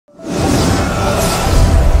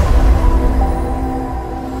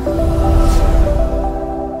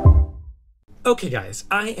Okay guys,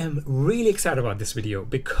 I am really excited about this video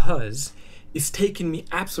because it's taken me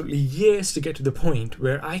absolutely years to get to the point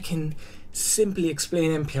where I can simply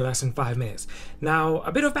explain MPLS in 5 minutes. Now,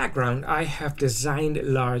 a bit of background: I have designed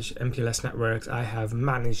large MPLS networks, I have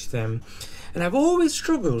managed them, and I've always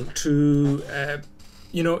struggled to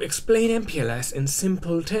explain MPLS in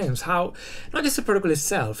simple terms. How, not just the protocol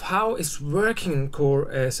itself, how it's working in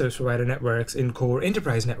core service provider networks, in core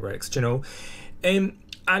enterprise networks,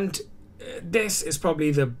 and this is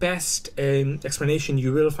probably the best explanation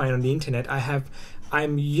you will find on the internet.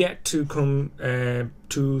 I'm yet to come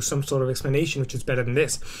to some sort of explanation which is better than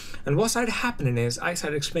this. And what started happening is I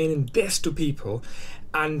started explaining this to people,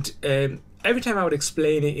 and every time I would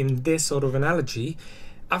explain it in this sort of analogy,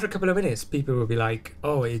 after a couple of minutes, people would be like,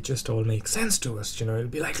 "Oh, it just all makes sense to us." It'll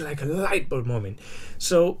be like a light bulb moment.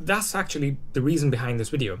 So that's actually the reason behind this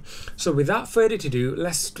video. So without further ado,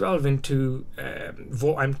 let's delve into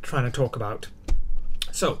what I'm trying to talk about.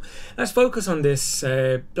 So let's focus on this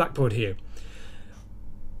blackboard here.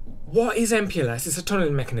 What is MPLS? It's a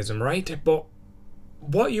tunneling mechanism, right? But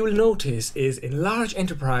what you will notice is in large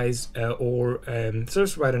enterprise or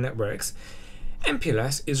service provider networks,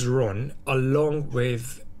 MPLS is run along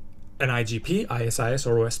with an IGP, ISIS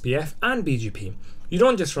or OSPF and BGP. You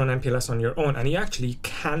don't just run MPLS on your own, and you actually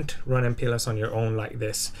can't run MPLS on your own like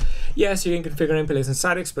this. Yes, you can configure MPLS in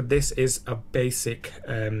statics, but this is a basic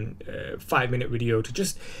 5-minute video to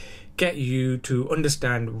just get you to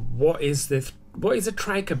understand what is the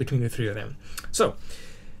trika between the three of them. So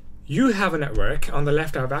you have a network. On the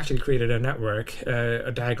left, I've actually created a network, a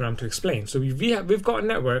diagram to explain. So we've got a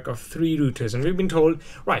network of 3 routers, and we've been told,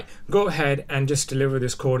 right, go ahead and just deliver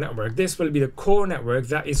this core network. This will be the core network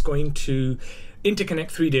that is going to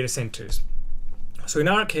interconnect 3 data centers. So in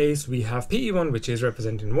our case, we have PE1, which is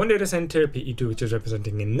representing 1 data center, PE2, which is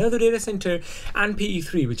representing another data center, and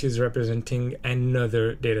PE3, which is representing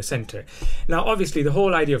another data center. Now, obviously, the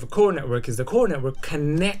whole idea of a core network is the core network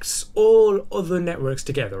connects all other networks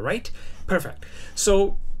together, right? Perfect.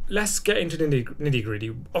 So let's get into the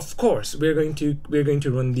nitty-gritty. Of course, we're going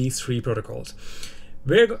to run these 3 protocols.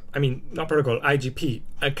 Not protocol, IGP,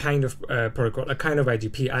 a kind of protocol, a kind of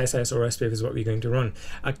IGP, ISIS or OSPF is what we're going to run.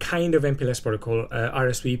 A kind of MPLS protocol,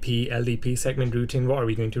 RSVP, LDP, segment routing, what are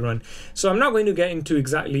we going to run? So I'm not going to get into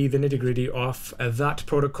exactly the nitty-gritty of that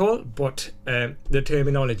protocol, but the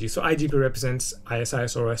terminology. So IGP represents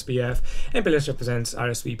ISIS or OSPF, MPLS represents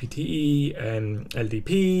RSVP,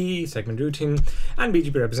 LDP, segment routing, and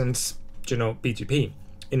BGP represents, BGP.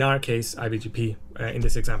 In our case, IBGP in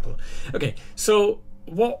this example. Okay, so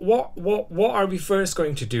what are we first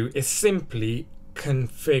going to do is simply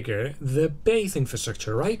configure the base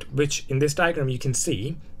infrastructure, right? Which in this diagram you can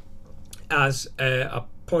see as a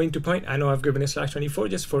point-to-point. I know I've given it /24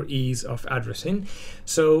 just for ease of addressing.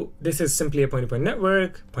 So this is simply a point-to-point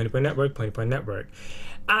network, point-to-point network, point-to-point network.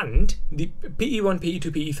 And the PE1,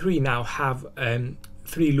 PE2, PE3 now have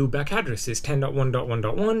 3 loopback addresses: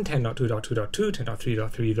 10.1.1.1, 10.2.2.2,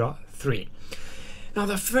 10.3.3.3. Now,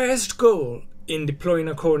 the first goal in deploying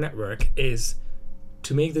a core network is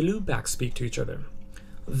to make the loopbacks speak to each other.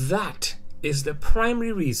 That is the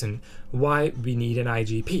primary reason why we need an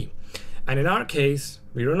IGP. And in our case,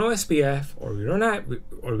 we run OSPF or we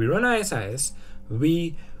run ISIS,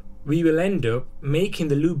 we will end up making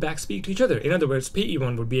the loopback speak to each other. In other words,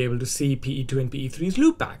 PE1 would be able to see PE2 and PE3's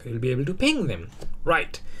loopback. It'll be able to ping them.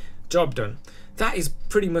 Right, job done. That is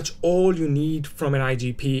pretty much all you need from an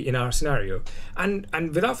IGP in our scenario. And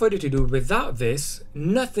without further ado, without this,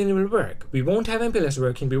 nothing will work. We won't have MPLS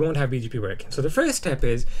working, we won't have BGP working. So the first step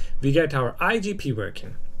is we get our IGP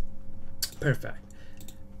working. Perfect.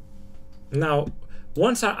 Now,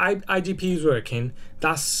 once our IGP is working,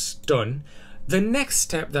 that's done. The next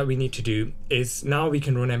step that we need to do is now we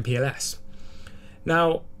can run MPLS.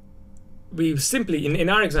 Now, we simply, in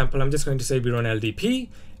our example, I'm just going to say we run LDP.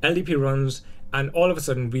 LDP runs, and all of a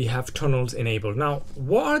sudden we have tunnels enabled. Now,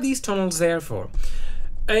 what are these tunnels there for?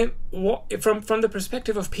 From the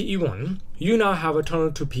perspective of PE1, you now have a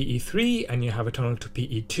tunnel to PE3 and you have a tunnel to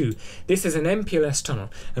PE2. This is an MPLS tunnel.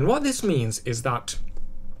 And what this means is that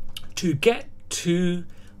to get to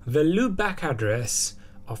the loopback address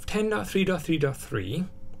of 10.3.3.3,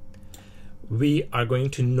 we are going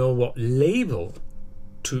to know what label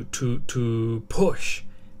to push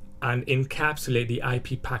and encapsulate the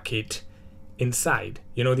IP packet inside.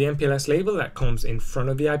 The MPLS label that comes in front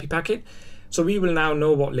of the IP packet. So we will now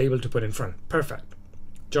know what label to put in front. Perfect.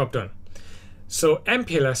 Job done. So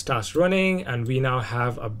MPLS starts running, and we now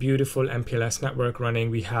have a beautiful MPLS network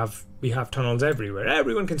running. We have tunnels everywhere.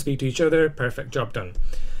 Everyone can speak to each other. Perfect. Job done.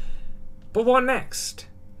 But what next?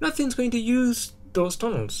 Nothing's going to use those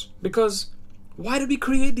tunnels because Why did we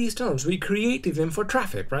create these tunnels? We created them for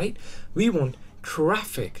traffic, right? We want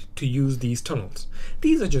traffic to use these tunnels.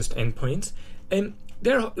 These are just endpoints, and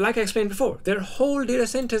they're, like I explained before, they're whole data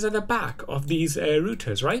centers at the back of these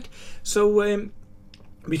routers, right? So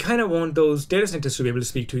we kind of want those data centers to be able to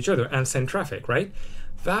speak to each other and send traffic, right?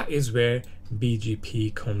 That is where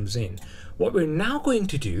BGP comes in. What we're now going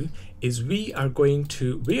to do is we are going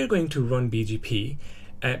to run BGP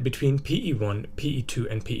between PE1,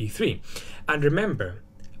 PE2, and PE3. And remember,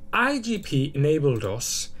 IGP enabled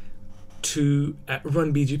us to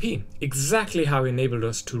run BGP, exactly how it enabled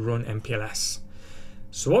us to run MPLS.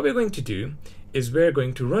 So what we're going to do is we're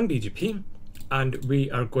going to run BGP, and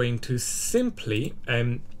we are going to simply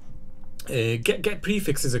get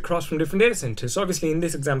prefixes across from different data centers. So obviously in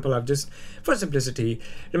this example, I've just, for simplicity,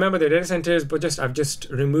 remember the data centers, but I've just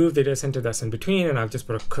removed the data center that's in between, and I've just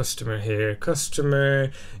put a customer here,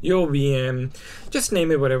 customer, your VM, just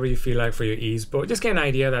name it whatever you feel like for your ease, but just get an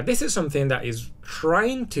idea that this is something that is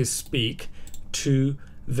trying to speak to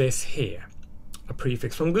this here, a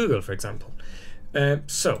prefix from Google, for example.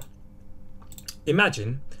 So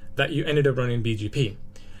imagine that you ended up running BGP.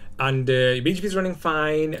 And BGP is running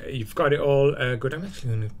fine. You've got it all good. I'm actually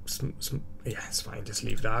going to, yeah, it's fine. Just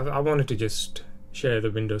leave that. I wanted to just share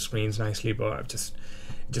the window screens nicely, but it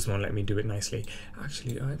just won't let me do it nicely.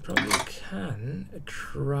 Actually, I probably can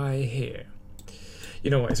try here.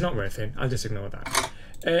 You know what? It's not worth it. I'll just ignore that.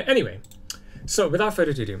 Anyway, so without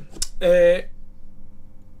further ado, where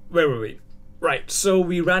were we? Right. So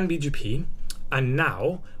we ran BGP, and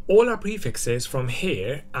now all our prefixes from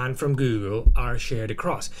here and from Google are shared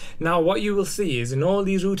across. Now what you will see is in all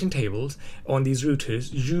these routing tables on these routers,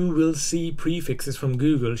 you will see prefixes from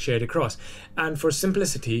Google shared across. And for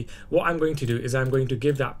simplicity, what I'm going to do is I'm going to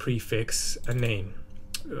give that prefix a name.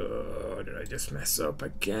 Did I just mess up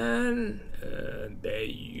again? There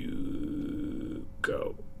you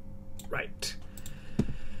go. Right.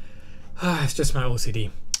 It's just my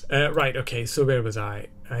OCD. Right, okay, so where was I?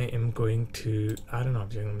 I am going to add an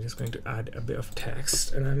object. I'm just going to add a bit of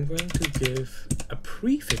text, and I'm going to give a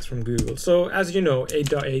prefix from Google. So as you know,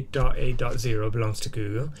 8.8.8.0 belongs to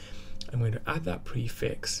Google. I'm going to add that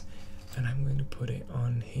prefix, and I'm going to put it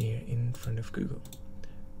on here in front of Google.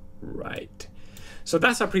 Right. So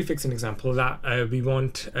that's our prefix and example that we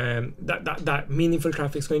want that meaningful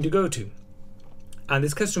traffic is going to go to. And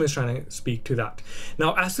this customer is trying to speak to that.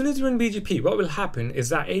 Now, as soon as you run BGP, what will happen is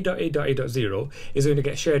that 8.8.8.0 is going to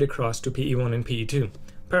get shared across to PE1 and PE2.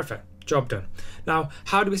 Perfect, job done. Now,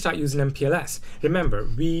 how do we start using MPLS? Remember,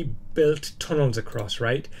 we built tunnels across,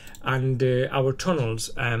 right? And our tunnels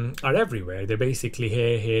are everywhere. They're basically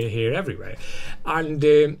here, everywhere.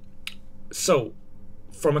 And so,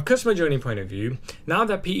 from a customer journey point of view, now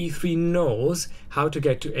that PE3 knows how to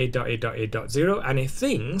get to 8.8.8.0, and it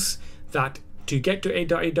thinks that to get to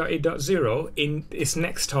 8.8.8.0 in its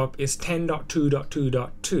next stop is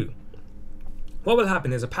 10.2.2.2. What will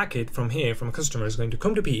happen is a packet from here from a customer is going to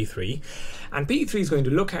come to PE3, and PE3 is going to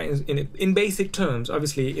look at it in basic terms.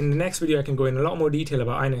 Obviously, in the next video, I can go in a lot more detail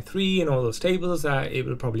about INET3 and all those tables that it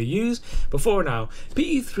will probably use. But for now,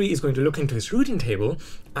 PE3 is going to look into its routing table,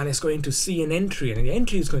 and it's going to see an entry, and the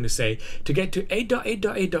entry is going to say to get to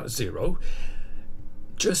 8.8.8.0,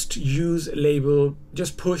 just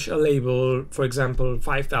push a label, for example,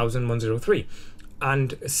 5,103,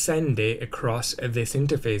 and send it across this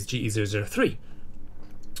interface GE003.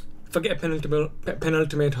 Forget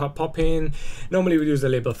penultimate pop in. Normally we use the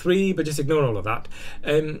label 3, but just ignore all of that.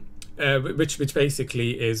 Which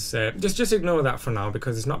basically is just ignore that for now,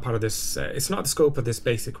 because it's not part of this. It's not the scope of this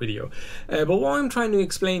basic video. But what I'm trying to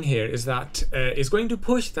explain here is that it's going to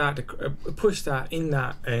push that in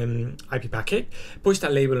that IP packet, push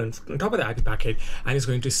that label on top of the IP packet, and it's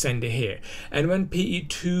going to send it here. And when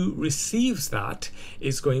PE2 receives that,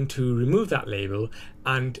 it's going to remove that label,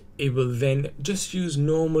 and it will then just use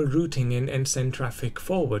normal routing and send traffic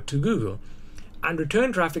forward to Google. And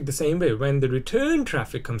return traffic the same way. When the return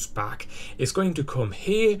traffic comes back, it's going to come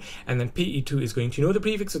here, and then PE2 is going to know the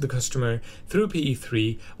prefix of the customer through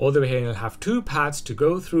PE3 all the way here, and it'll have two paths to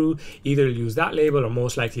go through. Either it'll use that label, or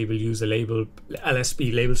most likely we'll use the label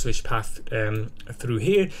LSP, label switch path, through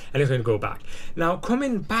here, and it's going to go back. Now,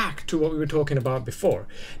 coming back to what we were talking about before.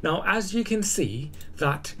 Now, as you can see,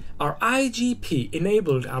 that our IGP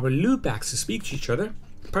enabled our loopbacks to speak to each other.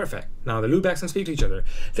 Perfect. Now the loopbacks can speak to each other.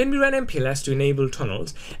 Then we ran MPLS to enable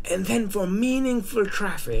tunnels, and then for meaningful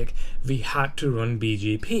traffic, we had to run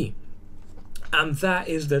BGP. And that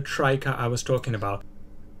is the trica I was talking about.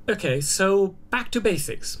 Okay, so back to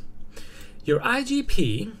basics. Your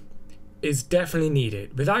IGP is definitely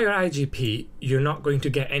needed. Without your IGP, you're not going to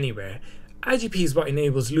get anywhere. IGP is what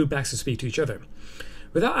enables loopbacks to speak to each other.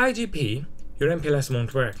 Without IGP, your MPLS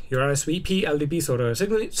won't work. Your RSVP, LDP, sort of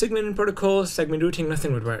signaling protocols, segment routing,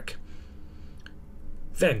 nothing would work.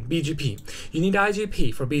 Then BGP. You need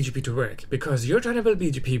IGP for BGP to work because you're trying to build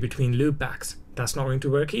BGP between loopbacks. That's not going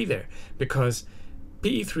to work either because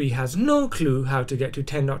PE3 has no clue how to get to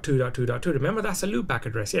 10.2.2.2. Remember, that's a loopback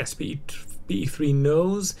address. Yes, PE3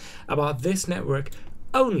 knows about this network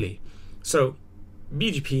only. So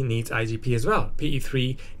BGP needs IGP as well.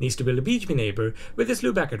 PE3 needs to build a BGP neighbor with this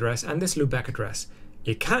loopback address and this loopback address.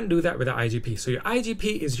 You can't do that without IGP. So your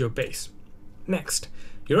IGP is your base. Next,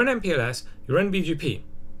 you run MPLS, you run BGP.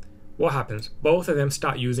 What happens? Both of them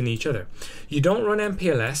start using each other. You don't run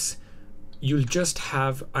MPLS, you'll just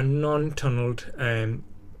have a non-tunneled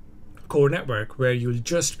core network where you'll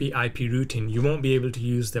just be IP routing. You won't be able to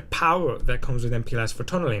use the power that comes with MPLS for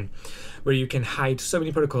tunneling, where you can hide so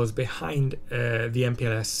many protocols behind the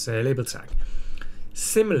MPLS label stack.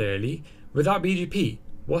 Similarly, without BGP,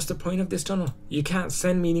 what's the point of this tunnel? You can't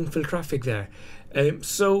send meaningful traffic there.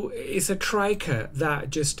 So it's a triker that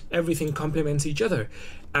just everything complements each other.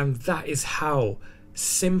 And that is how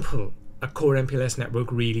simple a core MPLS network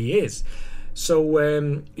really is. So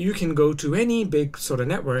you can go to any big sort of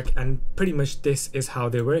network and pretty much this is how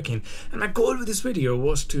they're working. And my goal with this video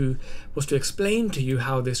was to explain to you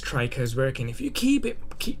how this triker is working. If you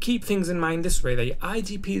keep things in mind this way, that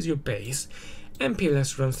IGP is your base,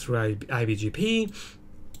 MPLS runs through IBGP,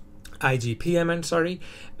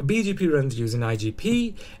 BGP runs using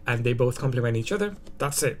IGP, and they both complement each other.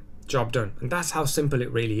 That's it. Job done. And that's how simple it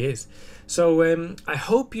really is. So I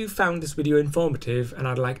hope you found this video informative, and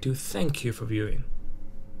I'd like to thank you for viewing.